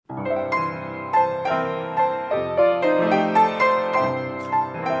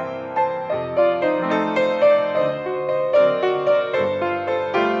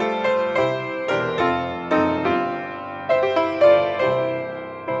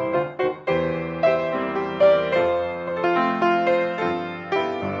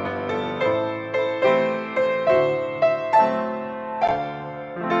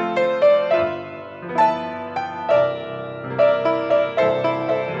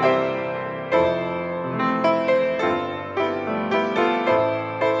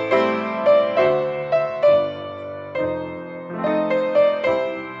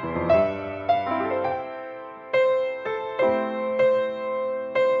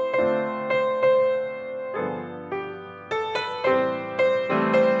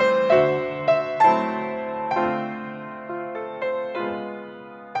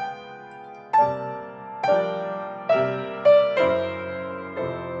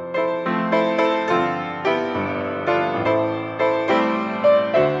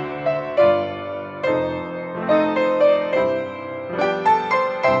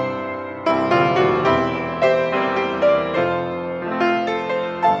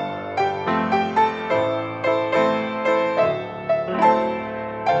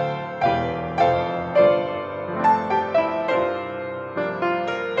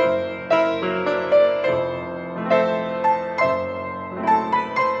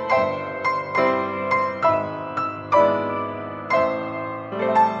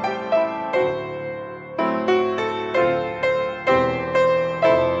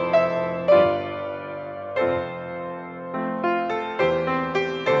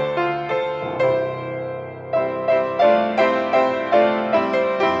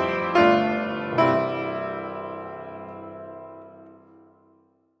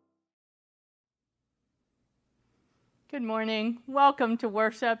morning. Welcome to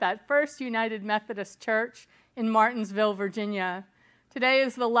worship at First United Methodist Church in Martinsville, Virginia. Today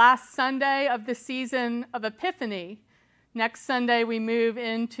is the last Sunday of the season of Epiphany. Next Sunday, we move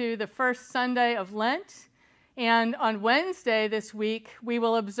into the first Sunday of Lent. And on Wednesday this week, we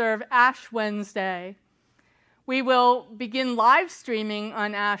will observe Ash Wednesday. We will begin live streaming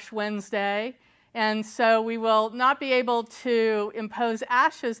on Ash Wednesday. And so we will not be able to impose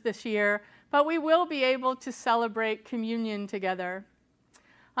ashes this year, but we will be able to celebrate communion together.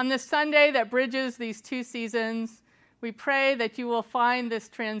 On this Sunday that bridges these two seasons, we pray that you will find this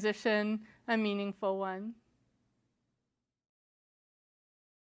transition a meaningful one.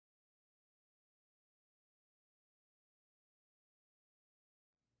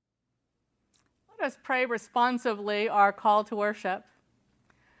 Let us pray responsively our call to worship.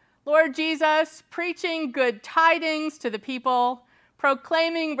 Lord Jesus, preaching good tidings to the people,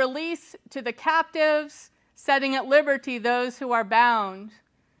 proclaiming release to the captives, setting at liberty those who are bound,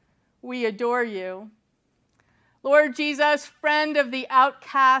 we adore you. Lord Jesus, friend of the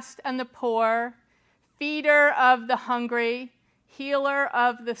outcast and the poor, feeder of the hungry, healer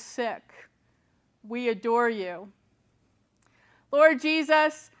of the sick, we adore you. Lord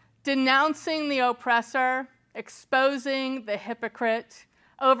Jesus, denouncing the oppressor, exposing the hypocrite,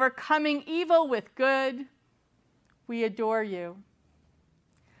 overcoming evil with good, we adore you.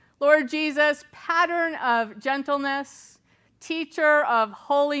 Lord Jesus, pattern of gentleness, teacher of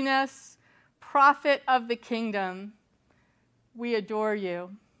holiness, prophet of the kingdom, we adore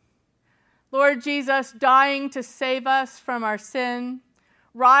you. Lord Jesus, dying to save us from our sin,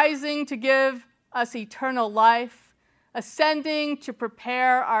 rising to give us eternal life, ascending to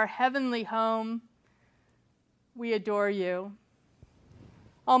prepare our heavenly home, we adore you.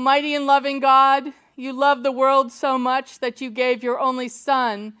 Almighty and loving God, you love the world so much that you gave your only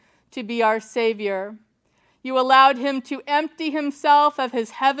Son to be our Savior. You allowed him to empty himself of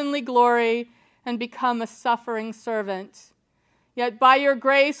his heavenly glory and become a suffering servant. Yet by your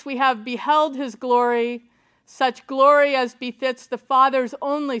grace we have beheld his glory, such glory as befits the Father's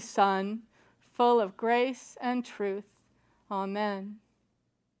only Son, full of grace and truth. Amen.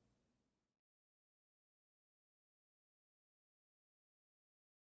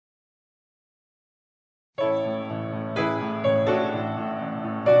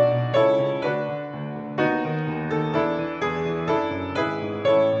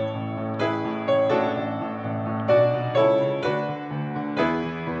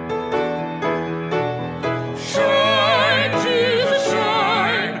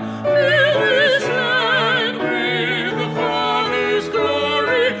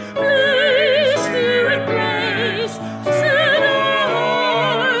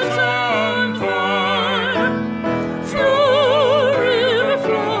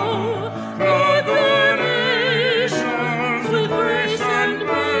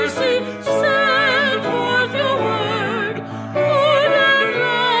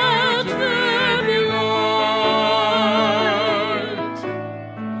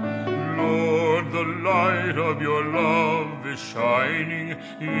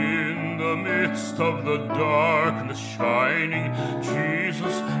 Of the darkness shining,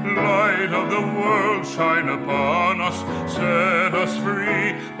 Jesus, light of the world, shine upon us, set us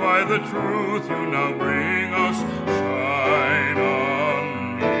free by the truth you now bring us. Shine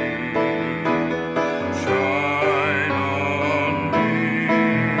on me, shine on me,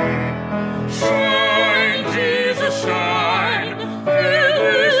 shine, Jesus, shine, fill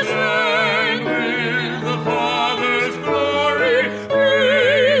this land with the Father's glory.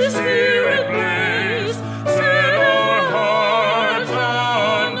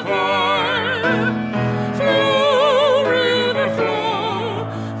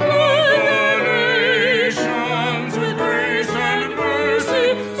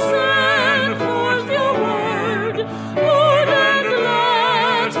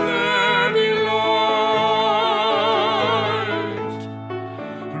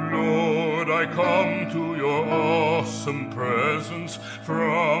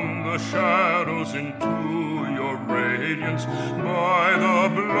 Shadows into your radiance. By the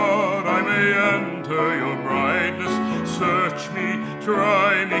blood I may enter your brightness. Search me,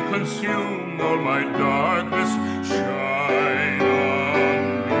 try me, consume all my darkness. Shine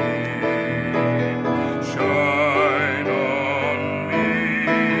on me, shine on me.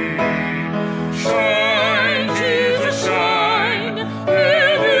 Shine, Jesus, shine,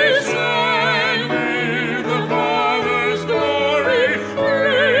 fill this land with the Father's glory.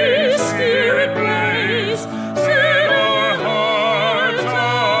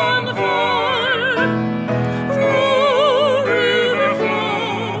 Flow, river,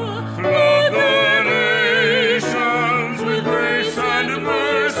 flow, flood the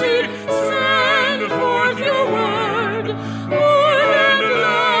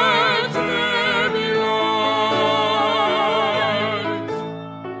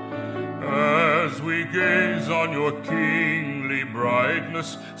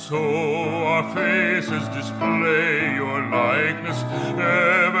brightness, so our faces display your likeness,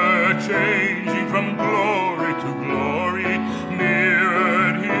 ever changing from glory to glory. Near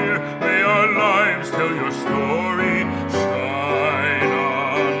and here, may our lives tell your story. Shine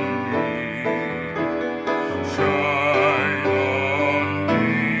on me, shine on me.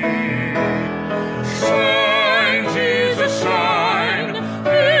 Shine, Jesus, shine,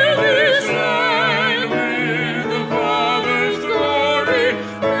 fill this land with the Father's glory.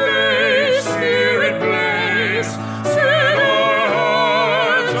 Blaze, Spirit, blaze, set our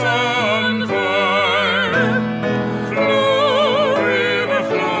hearts on fire. Flow, river,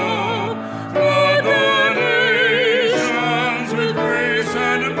 flow, flood the nations with grace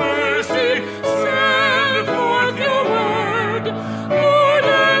and mercy. Send forth your word, Lord,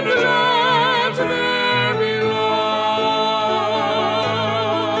 and let there be light.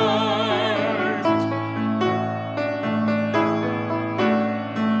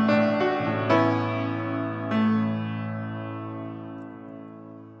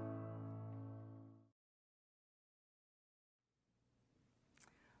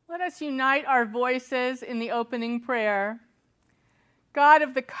 Let us unite our voices in the opening prayer. God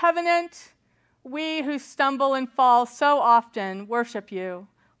of the covenant, we who stumble and fall so often worship you,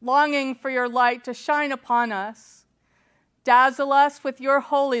 longing for your light to shine upon us. Dazzle us with your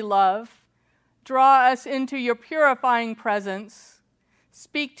holy love. Draw us into your purifying presence.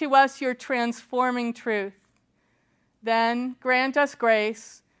 Speak to us your transforming truth. Then grant us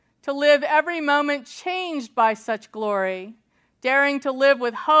grace to live every moment changed by such glory, daring to live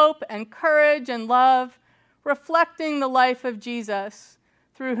with hope and courage and love, reflecting the life of Jesus,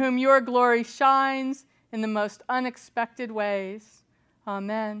 through whom your glory shines in the most unexpected ways.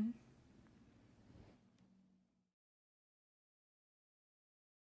 Amen.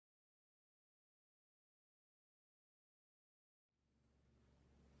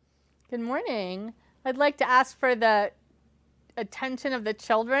 Good morning. I'd like to ask for the attention of the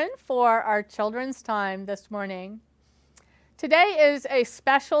children for our children's time this morning. Today is a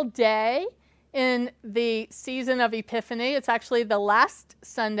special day in the season of Epiphany. It's actually the last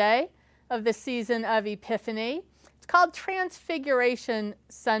Sunday of the season of Epiphany. It's called Transfiguration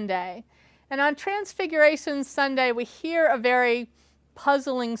Sunday. And on Transfiguration Sunday, we hear a very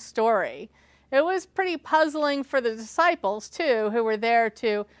puzzling story. It was pretty puzzling for the disciples, too, who were there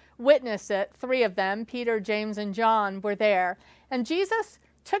to witness it. 3 of them, Peter, James, and John, were there. And Jesus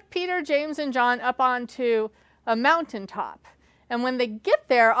took Peter, James, and John up onto a mountaintop. And when they get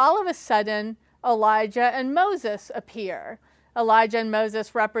there, all of a sudden, Elijah and Moses appear. Elijah and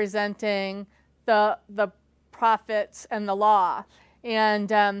Moses representing the prophets and the law. And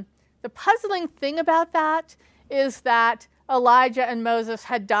the puzzling thing about that is that Elijah and Moses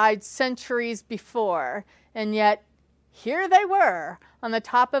had died centuries before, and yet here they were on the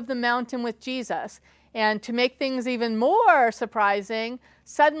top of the mountain with Jesus. And to make things even more surprising,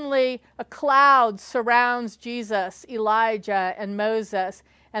 suddenly a cloud surrounds Jesus, Elijah, and Moses,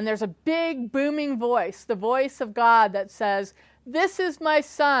 and there's a big booming voice, the voice of God that says, "This is my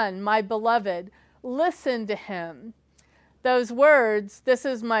son, my beloved. Listen to him." Those words, "This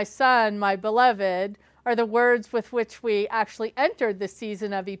is my son, my beloved," are the words with which we actually entered the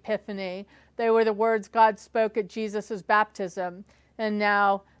season of Epiphany. They were the words God spoke at Jesus' baptism, and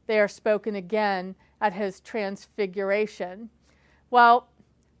now they are spoken again at his transfiguration. Well,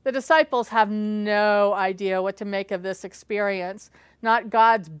 the disciples have no idea what to make of this experience. Not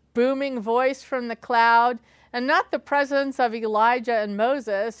God's booming voice from the cloud, and not the presence of Elijah and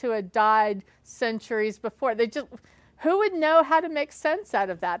Moses, who had died centuries before. Who would know how to make sense out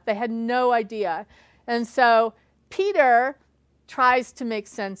of that? They had no idea. And so Peter tries to make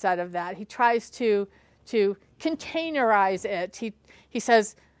sense out of that. He tries to containerize it. He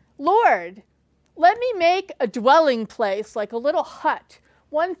says, "Lord, let me make a dwelling place, like a little hut,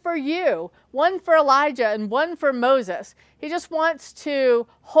 one for you, one for Elijah, and one for Moses." He just wants to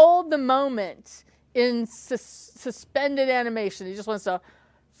hold the moment in suspended animation. He just wants to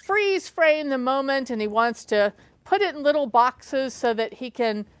freeze frame the moment, and he wants to put it in little boxes so that he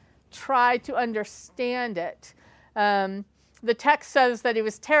can try to understand it. The text says that he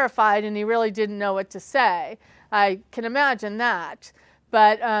was terrified and he really didn't know what to say. I can imagine that.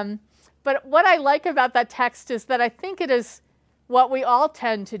 But what I like about that text is that I think it is what we all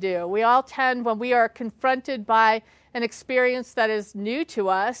tend to do. We all tend, when we are confronted by an experience that is new to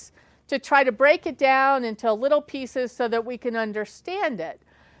us, to try to break it down into little pieces so that we can understand it.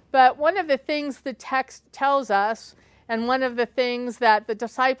 But one of the things the text tells us, and one of the things that the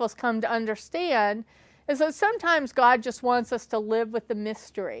disciples come to understand, is that sometimes God just wants us to live with the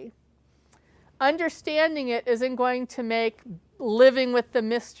mystery. understanding it isn't going to make living with the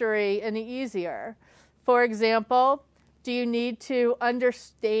mystery any easier. For example, do you need to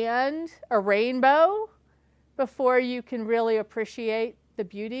understand a rainbow before you can really appreciate the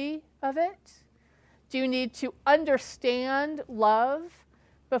beauty of it? Do you need to understand love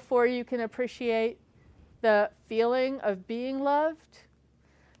before you can appreciate the feeling of being loved?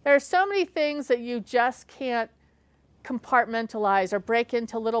 There are so many things that you just can't compartmentalize or break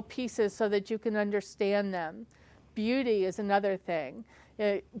into little pieces so that you can understand them. Beauty is another thing.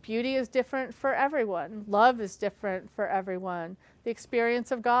 Beauty is different for everyone. Love is different for everyone. The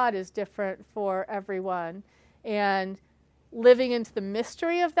experience of God is different for everyone. And living into the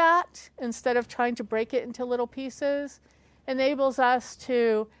mystery of that, instead of trying to break it into little pieces, enables us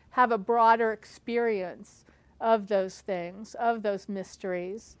to have a broader experience of those things, of those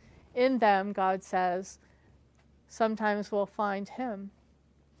mysteries. In them, God says, sometimes we'll find Him.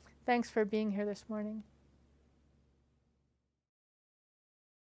 Thanks for being here this morning.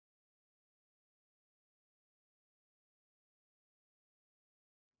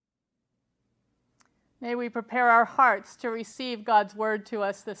 May we prepare our hearts to receive God's word to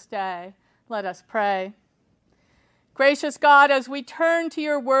us this day. Let us pray. Gracious God, as we turn to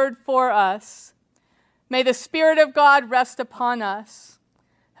your word for us, may the Spirit of God rest upon us.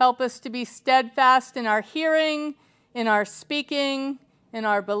 Help us to be steadfast in our hearing, in our speaking, in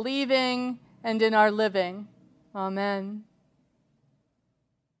our believing, and in our living. Amen.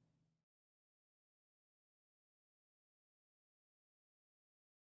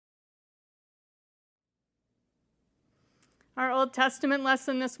 Our Old Testament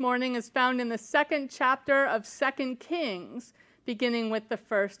lesson this morning is found in the 2nd chapter of 2 Kings, beginning with the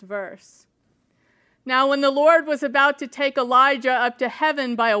 1st verse. Now, when the Lord was about to take Elijah up to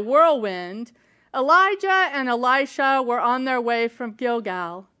heaven by a whirlwind, Elijah and Elisha were on their way from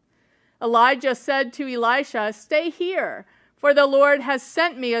Gilgal. Elijah said to Elisha, "Stay here, for the Lord has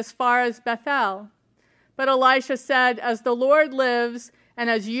sent me as far as Bethel." But Elisha said, "As the Lord lives, and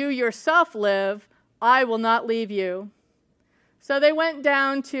as you yourself live, I will not leave you." So they went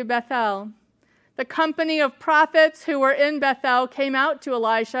down to Bethel. The company of prophets who were in Bethel came out to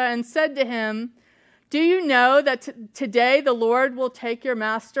Elisha and said to him, "Do you know that today the Lord will take your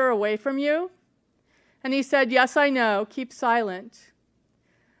master away from you?" And he said, "Yes, I know. Keep silent."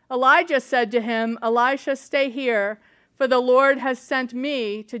 Elijah said to him, "Elisha, stay here, for the Lord has sent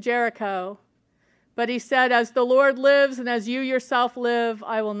me to Jericho." But he said, "As the Lord lives and as you yourself live,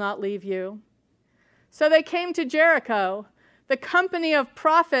 I will not leave you." So they came to Jericho. The company of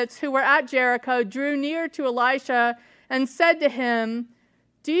prophets who were at Jericho drew near to Elisha and said to him,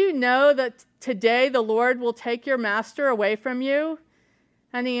 "Do you know that today the Lord will take your master away from you?"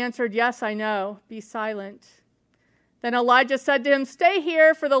 And he answered, "Yes, I know. Be silent." Then Elijah said to him, "Stay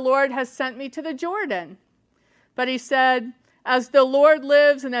here, for the Lord has sent me to the Jordan." But he said, "As the Lord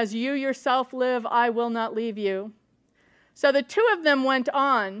lives and as you yourself live, I will not leave you." So the two of them went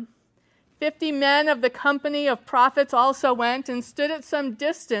on. 50 men of the company of prophets also went and stood at some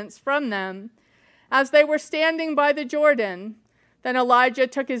distance from them as they were standing by the Jordan. Then Elijah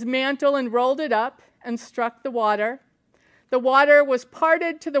took his mantle and rolled it up and struck the water. The water was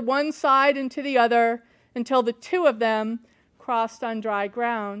parted to the one side and to the other until the two of them crossed on dry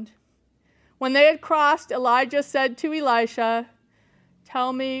ground. When they had crossed, Elijah said to Elisha,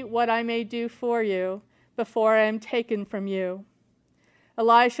 "Tell me what I may do for you before I am taken from you."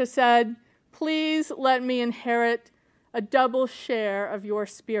 Elisha said, "Please let me inherit a double share of your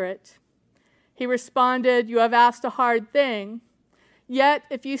spirit." He responded, "You have asked a hard thing. Yet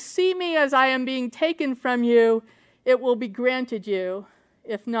if you see me as I am being taken from you, it will be granted you.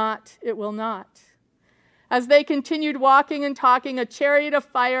 If not, it will not." As they continued walking and talking, a chariot of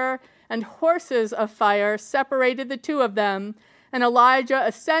fire and horses of fire separated the two of them, and Elijah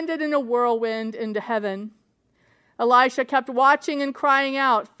ascended in a whirlwind into heaven. Elisha kept watching and crying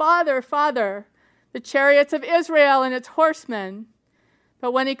out, "Father, Father, the chariots of Israel and its horsemen."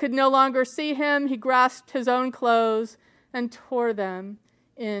 But when he could no longer see him, he grasped his own clothes and tore them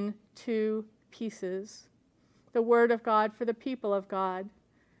in 2 pieces. The word of God for the people of God.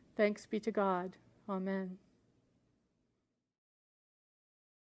 Thanks be to God. Amen.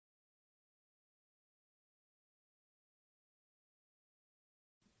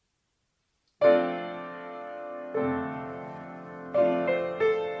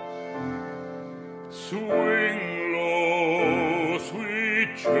 Swing low,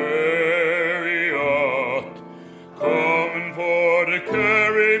 sweet chariot, coming for to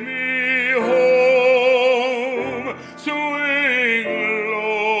carry me home. Swing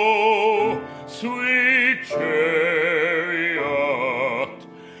low, sweet chariot,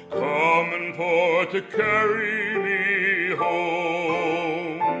 coming for to carry me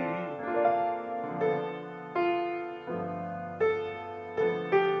home.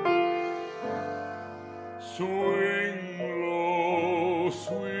 Swing low,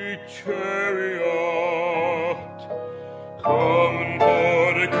 sweet chariot, coming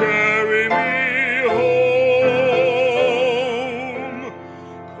for to carry me home,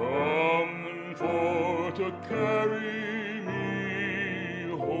 coming for to carry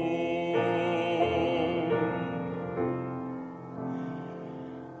me home.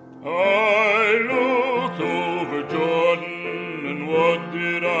 I looked over Jordan, and what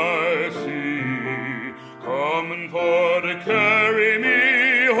did I see? Coming for to carry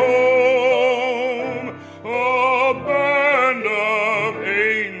me home, a band of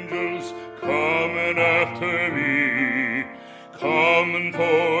angels coming after me, coming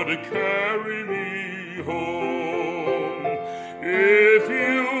for to carry me home. If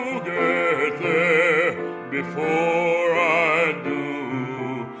you get there before I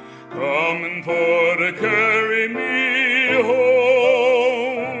do, coming for to carry me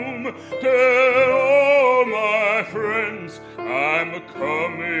home, tell all my friends I'm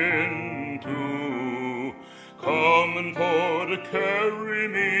a-coming too, coming for to carry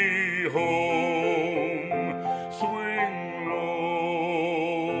me home. Swing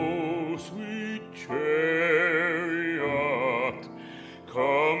low, sweet chariot,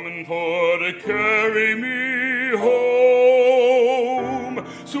 coming for to carry me home.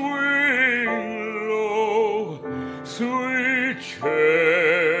 Swing low, sweet chariot,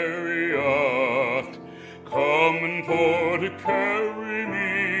 coming for to carry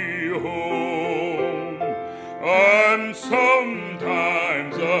me home. I'm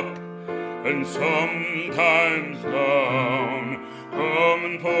sometimes up and sometimes down,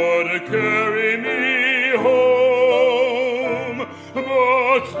 coming for to carry me home.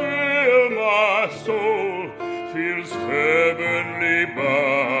 But still my soul feels heavenly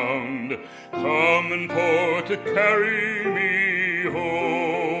bound, coming for to carry me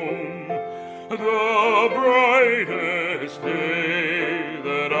home. The brightest day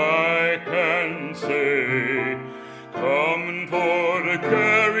that I can say, coming for to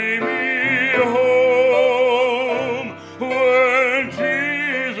carry me home. When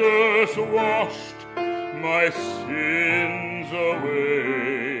Jesus washed my sins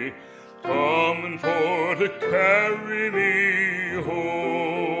away, coming for to carry me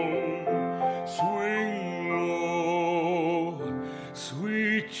home. Swing low,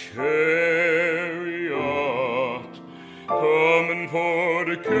 sweet chariot, coming for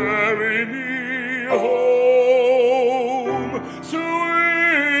to carry me home.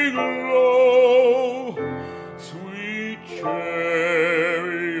 Swing low, sweet chariot,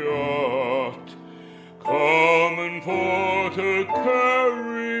 coming for to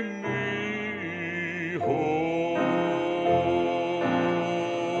carry me home.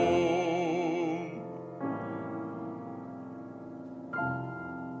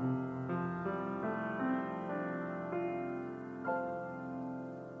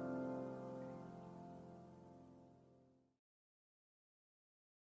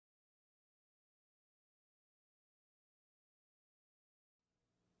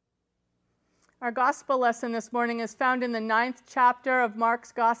 Our gospel lesson this morning is found in the 9th chapter of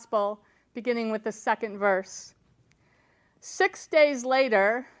Mark's gospel, beginning with the 2nd verse. 6 days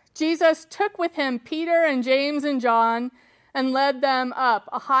later, Jesus took with him Peter and James and John and led them up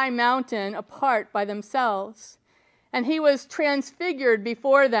a high mountain apart by themselves. And he was transfigured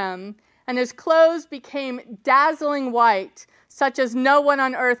before them, and his clothes became dazzling white, such as no one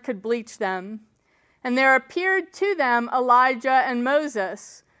on earth could bleach them. And there appeared to them Elijah and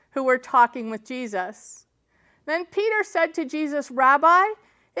Moses, who were talking with Jesus. Then Peter said to Jesus, "Rabbi,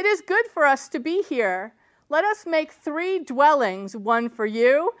 it is good for us to be here. Let us make 3 dwellings, one for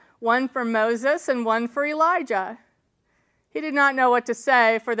you, one for Moses, and one for Elijah." He did not know what to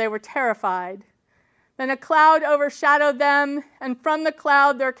say, for they were terrified. Then a cloud overshadowed them, and from the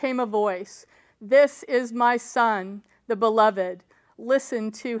cloud there came a voice, "This is my Son, the beloved.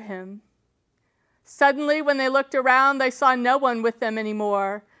 Listen to him." Suddenly, when they looked around, they saw no one with them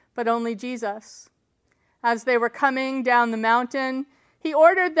anymore, but only Jesus. As they were coming down the mountain, he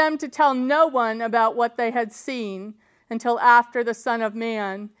ordered them to tell no one about what they had seen until after the Son of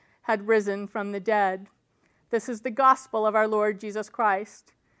Man had risen from the dead. This is the gospel of our Lord Jesus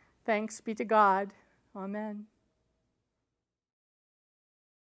Christ. Thanks be to God. Amen.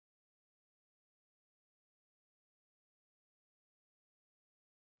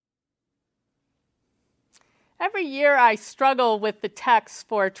 Every year I struggle with the text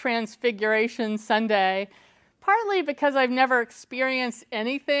for Transfiguration Sunday, partly because I've never experienced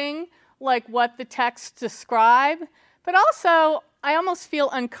anything like what the texts describe, but also I almost feel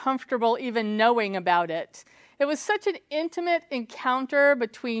uncomfortable even knowing about it. It was such an intimate encounter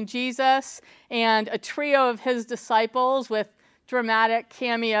between Jesus and a trio of his disciples with dramatic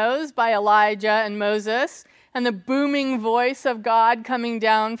cameos by Elijah and Moses and the booming voice of God coming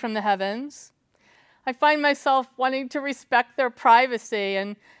down from the heavens. I find myself wanting to respect their privacy,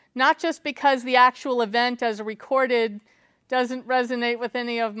 and not just because the actual event as recorded doesn't resonate with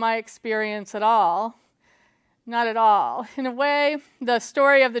any of my experience at all. Not at all. In a way, the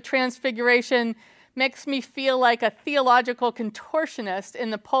story of the Transfiguration makes me feel like a theological contortionist in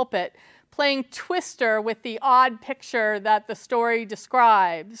the pulpit, playing Twister with the odd picture that the story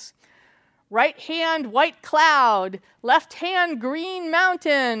describes. Right hand, white cloud. Left hand, green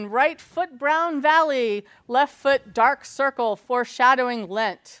mountain. Right foot, brown valley. Left foot, dark circle, foreshadowing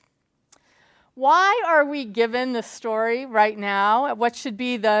Lent. Why are we given the story right now at what should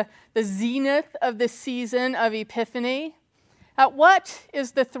be the zenith of the season of Epiphany? At what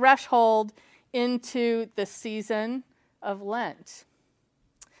is the threshold into the season of Lent?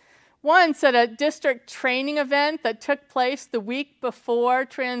 Once at a district training event that took place the week before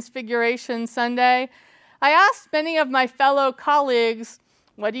Transfiguration Sunday, I asked many of my fellow colleagues,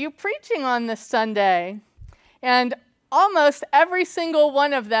 "What are you preaching on this Sunday?" And almost every single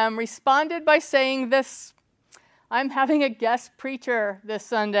one of them responded by saying this: "I'm having a guest preacher this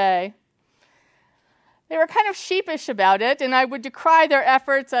Sunday." They were kind of sheepish about it, and I would decry their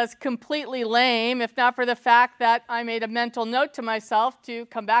efforts as completely lame, if not for the fact that I made a mental note to myself to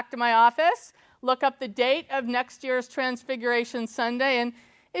come back to my office, look up the date of next year's Transfiguration Sunday, and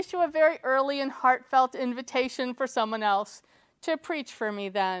issue a very early and heartfelt invitation for someone else to preach for me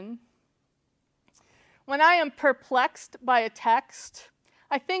then. When I am perplexed by a text,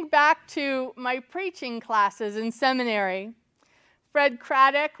 I think back to my preaching classes in seminary. Fred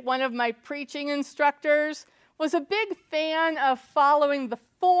Craddock, one of my preaching instructors, was a big fan of following the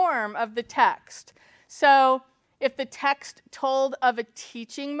form of the text. So if the text told of a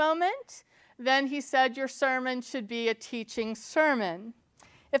teaching moment, then he said your sermon should be a teaching sermon.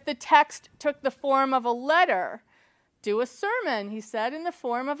 If the text took the form of a letter, do a sermon, he said, in the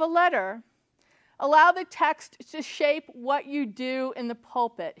form of a letter. Allow the text to shape what you do in the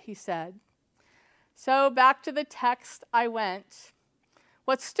pulpit, he said. So back to the text I went.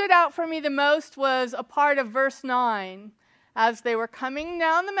 What stood out for me the most was a part of verse 9. As they were coming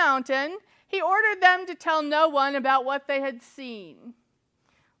down the mountain, he ordered them to tell no one about what they had seen.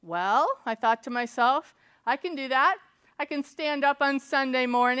 Well, I thought to myself, I can do that. I can stand up on Sunday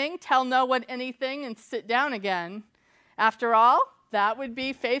morning, tell no one anything, and sit down again. After all, that would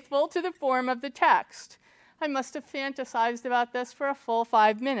be faithful to the form of the text. I must have fantasized about this for a full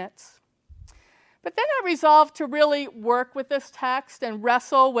 5 minutes. But then I resolved to really work with this text and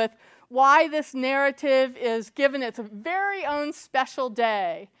wrestle with why this narrative is given its very own special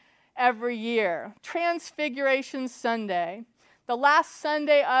day every year, Transfiguration Sunday, the last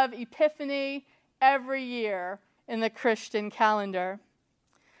Sunday of Epiphany every year in the Christian calendar.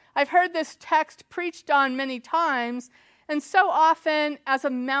 I've heard this text preached on many times, and so often as a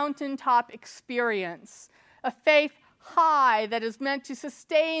mountaintop experience, a faith high that is meant to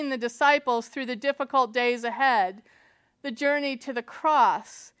sustain the disciples through the difficult days ahead, the journey to the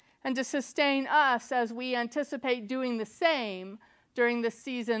cross, and to sustain us as we anticipate doing the same during the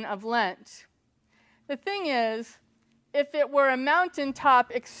season of Lent. The thing is, if it were a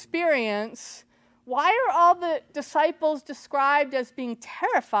mountaintop experience, why are all the disciples described as being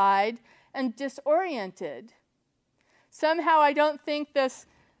terrified and disoriented? Somehow I don't think this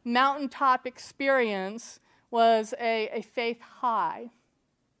mountaintop experience was a faith high.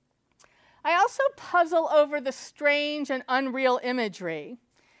 I also puzzle over the strange and unreal imagery.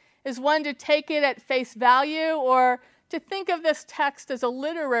 Is one to take it at face value, or to think of this text as a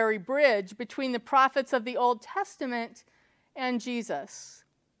literary bridge between the prophets of the Old Testament and Jesus?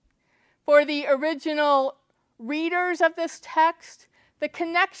 For the original readers of this text, the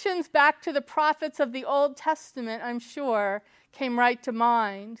connections back to the prophets of the Old Testament, I'm sure, came right to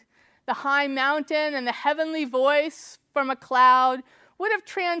mind. The high mountain and the heavenly voice from a cloud would have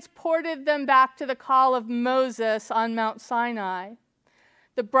transported them back to the call of Moses on Mount Sinai.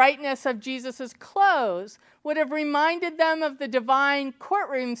 The brightness of Jesus' clothes would have reminded them of the divine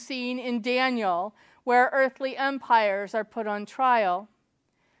courtroom scene in Daniel, where earthly empires are put on trial.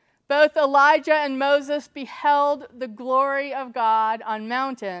 Both Elijah and Moses beheld the glory of God on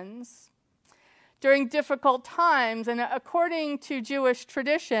mountains. During difficult times, and according to Jewish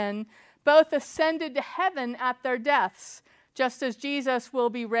tradition, both ascended to heaven at their deaths, just as Jesus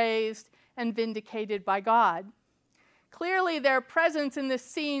will be raised and vindicated by God. Clearly, their presence in this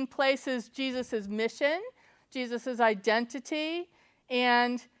scene places Jesus' mission, Jesus' identity,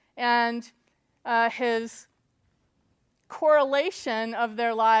 and his correlation of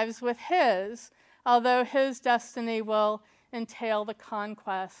their lives with his, although his destiny will entail the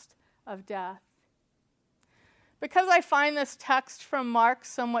conquest of death. Because I find this text from Mark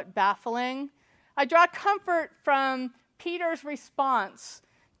somewhat baffling, I draw comfort from Peter's response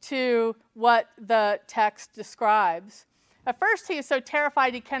to what the text describes. At first, he is so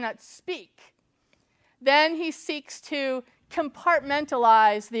terrified he cannot speak. Then he seeks to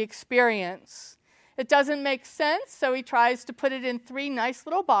compartmentalize the experience. It doesn't make sense, so he tries to put it in 3 nice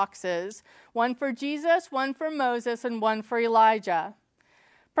little boxes, one for Jesus, one for Moses, and one for Elijah.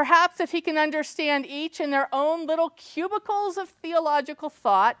 Perhaps if he can understand each in their own little cubicles of theological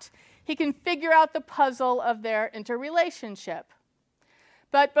thought, he can figure out the puzzle of their interrelationship.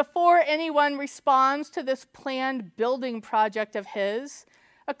 But before anyone responds to this planned building project of his,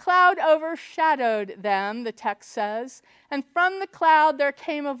 a cloud overshadowed them, the text says, and from the cloud there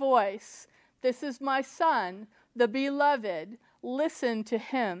came a voice, "This is my son, the beloved, listen to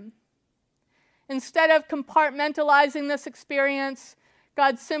him." Instead of compartmentalizing this experience,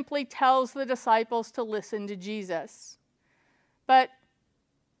 God simply tells the disciples to listen to Jesus. But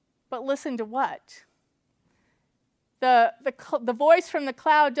listen to what? The voice from the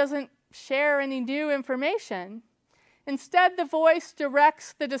cloud doesn't share any new information. Instead, the voice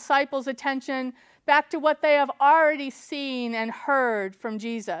directs the disciples' attention back to what they have already seen and heard from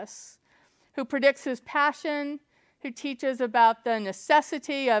Jesus, who predicts his passion, who teaches about the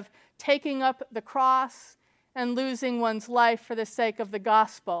necessity of taking up the cross and losing one's life for the sake of the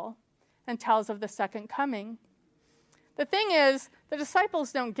gospel, and tells of the second coming. The thing is, the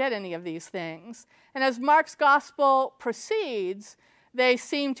disciples don't get any of these things. And as Mark's gospel proceeds, they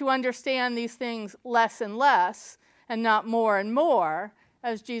seem to understand these things less and less, and not more and more,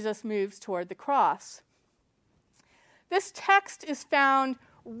 as Jesus moves toward the cross. This text is found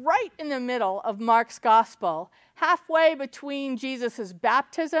right in the middle of Mark's gospel, halfway between Jesus'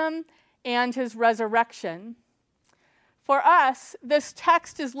 baptism and his resurrection. For us, this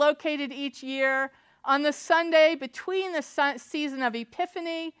text is located each year on the Sunday between the season of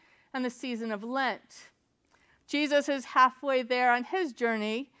Epiphany and the season of Lent. Jesus is halfway there on his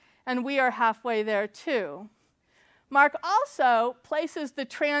journey, and we are halfway there too. Mark also places the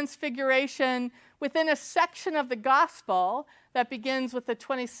transfiguration within a section of the gospel that begins with the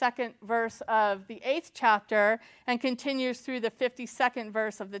 22nd verse of the 8th chapter and continues through the 52nd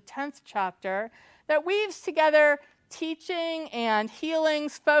verse of the 10th chapter, that weaves together teaching and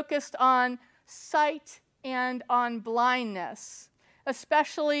healings focused on sight and on blindness,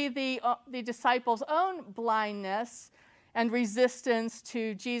 especially the disciples' own blindness and resistance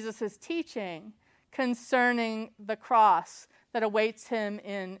to Jesus' teaching concerning the cross that awaits him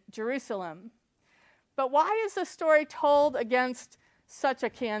in Jerusalem. But why is the story told against such a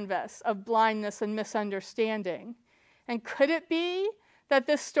canvas of blindness and misunderstanding? And could it be that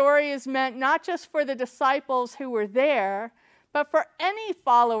this story is meant not just for the disciples who were there, but for any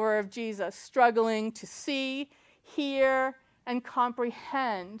follower of Jesus struggling to see, hear, and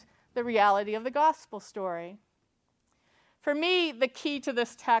comprehend the reality of the gospel story? For me, the key to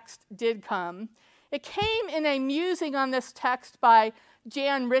this text did come. It came in a musing on this text by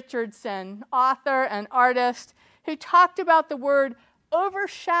Jan Richardson, author and artist, who talked about the word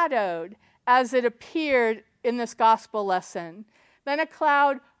overshadowed as it appeared in this gospel lesson. Then a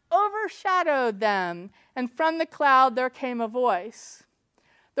cloud overshadowed them, and from the cloud there came a voice.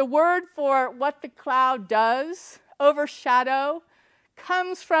 The word for what the cloud does, overshadow,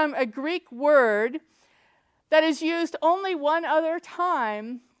 comes from a Greek word that is used only one other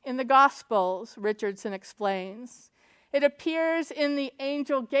time in the Gospels, Richardson explains. It appears in the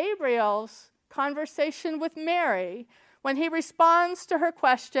angel Gabriel's conversation with Mary when he responds to her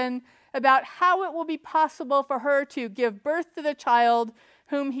question about how it will be possible for her to give birth to the child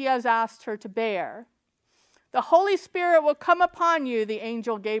whom he has asked her to bear. The Holy Spirit will come upon you, the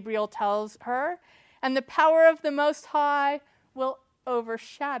angel Gabriel tells her, and the power of the Most High will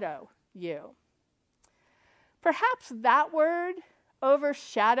overshadow you. Perhaps that word,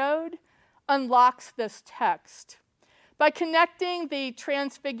 overshadowed, unlocks this text. By connecting the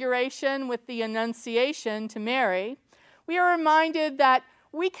transfiguration with the Annunciation to Mary, we are reminded that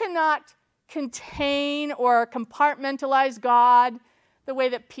we cannot contain or compartmentalize God the way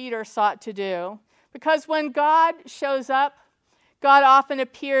that Peter sought to do. Because when God shows up, God often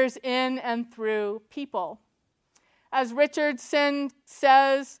appears in and through people. As Richardson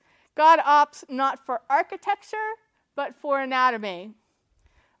says, God opts not for architecture, but for anatomy.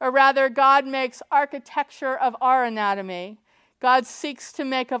 Or rather, God makes architecture of our anatomy. God seeks to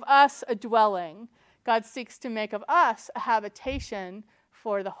make of us a dwelling. God seeks to make of us a habitation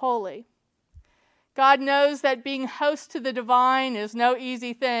for the holy. God knows that being host to the divine is no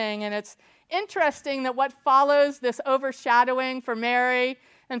easy thing, and it's interesting that what follows this overshadowing for Mary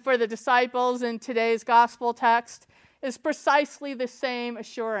and for the disciples in today's gospel text is precisely the same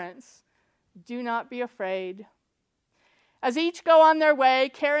assurance. Do not be afraid. As each go on their way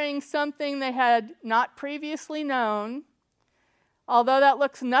carrying something they had not previously known, although that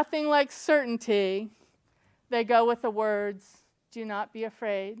looks nothing like certainty, they go with the words, do not be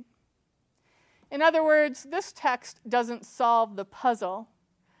afraid. In other words, this text doesn't solve the puzzle.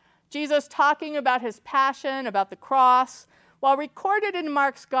 Jesus talking about his passion, about the cross, while recorded in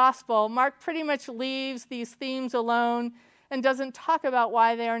Mark's gospel, Mark pretty much leaves these themes alone and doesn't talk about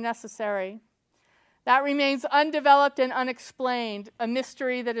why they are necessary. That remains undeveloped and unexplained, a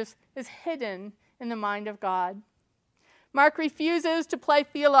mystery that is hidden in the mind of God. Mark refuses to play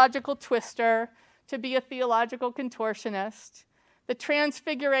theological twister, to be a theological contortionist. The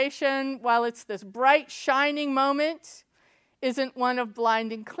transfiguration, while it's this bright, shining moment, isn't one of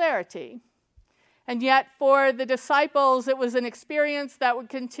blinding clarity. And yet, for the disciples, it was an experience that would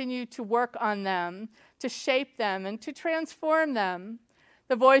continue to work on them, to shape them, and to transform them.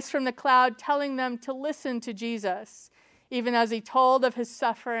 The voice from the cloud telling them to listen to Jesus, even as he told of his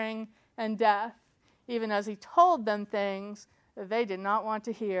suffering and death, even as he told them things that they did not want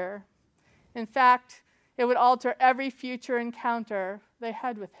to hear. In fact, it would alter every future encounter they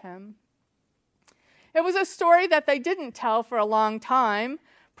had with him. It was a story that they didn't tell for a long time,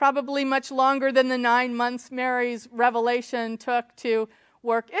 probably much longer than the 9 months Mary's revelation took to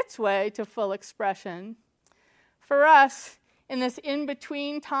work its way to full expression. For us, in this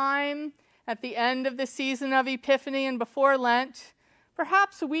in-between time, at the end of the season of Epiphany and before Lent,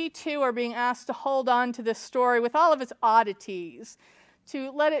 perhaps we too are being asked to hold on to this story with all of its oddities,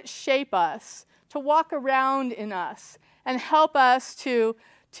 to let it shape us, to walk around in us, and help us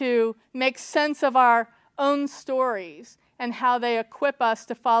to make sense of our own stories and how they equip us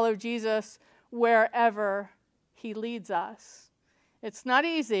to follow Jesus wherever he leads us. It's not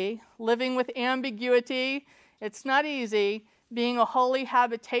easy living with ambiguity. It's not easy being a holy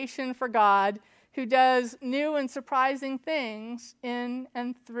habitation for God who does new and surprising things in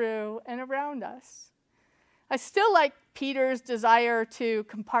and through and around us. I still like Peter's desire to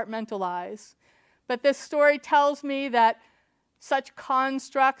compartmentalize, but this story tells me that such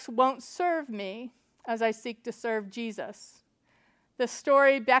constructs won't serve me as I seek to serve Jesus. The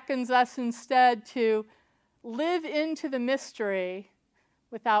story beckons us instead to live into the mystery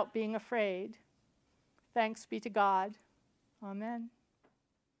without being afraid. Thanks be to God. Amen.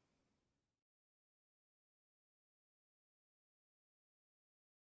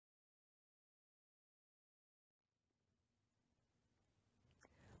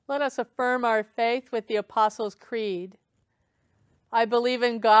 Let us affirm our faith with the Apostles' Creed. I believe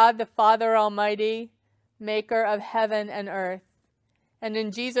in God, the Father Almighty, maker of heaven and earth, and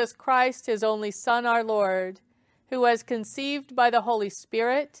in Jesus Christ, his only Son, our Lord, who was conceived by the Holy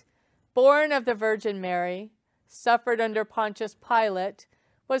Spirit, born of the Virgin Mary, suffered under Pontius Pilate,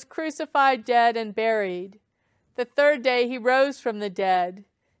 was crucified, dead, and buried. The third day he rose from the dead.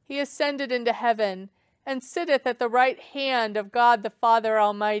 He ascended into heaven, and sitteth at the right hand of God the Father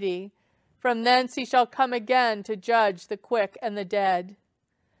Almighty. From thence he shall come again to judge the quick and the dead.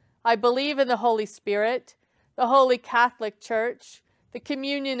 I believe in the Holy Spirit, the Holy Catholic Church, the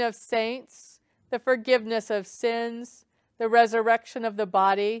communion of saints, the forgiveness of sins, the resurrection of the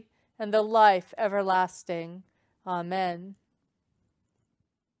body, and the life everlasting. Amen.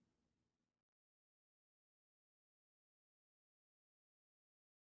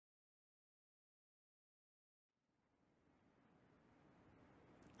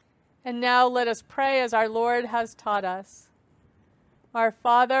 And now let us pray as our Lord has taught us. Our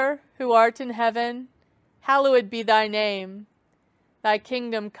Father, who art in heaven, hallowed be thy name. Thy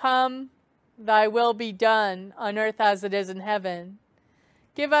kingdom come, thy will be done, on earth as it is in heaven.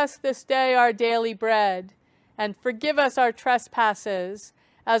 Give us this day our daily bread, and forgive us our trespasses,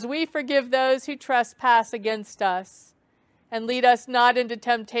 as we forgive those who trespass against us. And lead us not into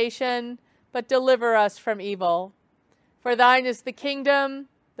temptation, but deliver us from evil. For thine is the kingdom,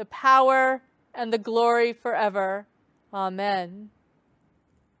 the power, and the glory forever. Amen.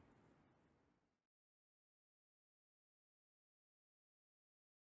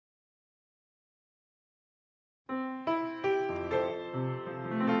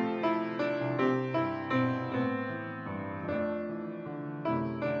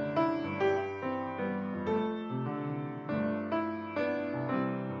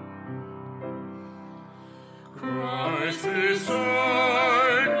 Christ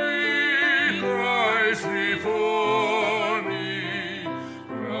beside me, Christ before me,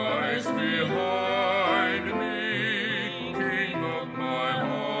 Christ behind me, King of my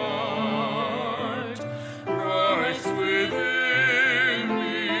heart, Christ within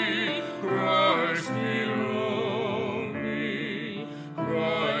me, Christ below me,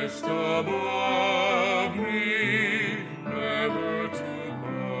 Christ above me, never to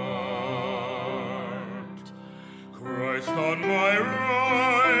part. Christ on my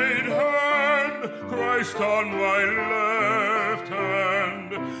right hand, Christ on my left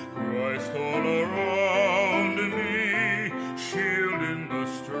hand, Christ all around me, shield in the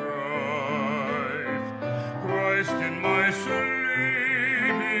strife. Christ in my sleeping,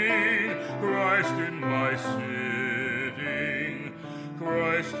 Christ in my sitting,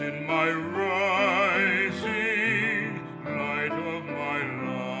 Christ in my rising, light of my life.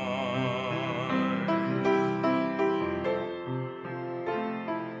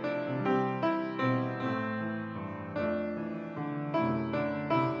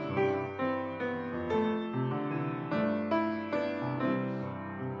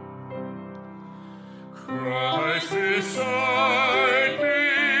 Christ beside me,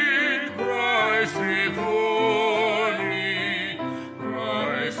 Christ before me,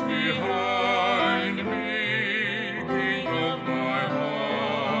 Christ behind me, King of my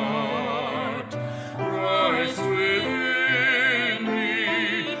heart, Christ within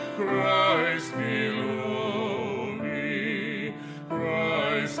me, Christ below me,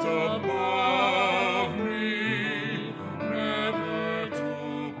 Christ above me, never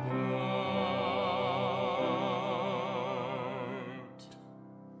to part.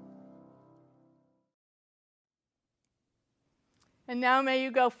 And now may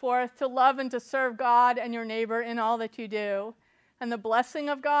you go forth to love and to serve God and your neighbor in all that you do. And the blessing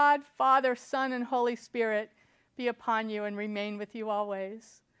of God, Father, Son, and Holy Spirit be upon you and remain with you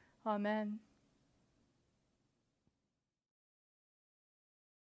always. Amen.